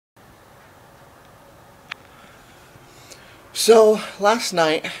So last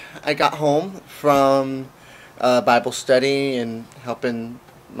night I got home from Bible study and helping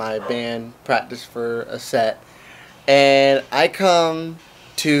my band practice for a set, and I come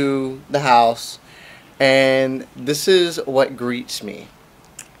to the house, and this is what greets me.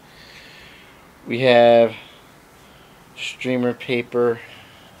 We have streamer paper,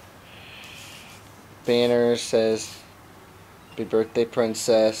 banner says "Happy Birthday,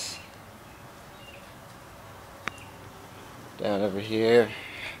 Princess." Down over here,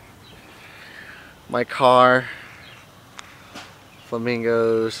 my car,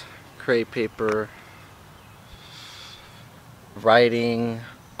 flamingos, crepe paper, writing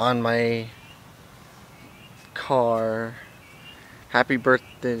on my car, happy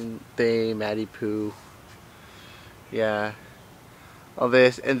birthday, Maddie Pooh. Yeah, all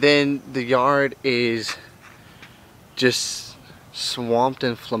this, and then the yard is just swamped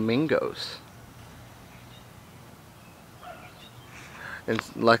in flamingos. And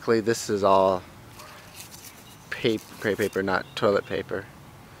luckily this is all crepe paper, not toilet paper.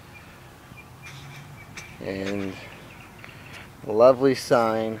 And a lovely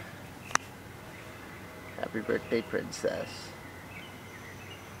sign, "Happy Birthday, Princess."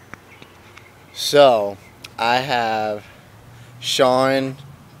 So I have Sean,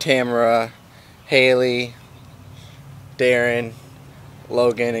 Tamara, Haley, Darren,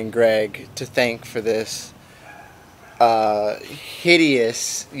 Logan, and Greg to thank for this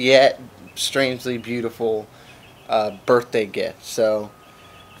hideous yet strangely beautiful birthday gift. So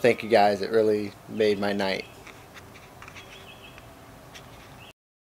thank you guys, it really made my night.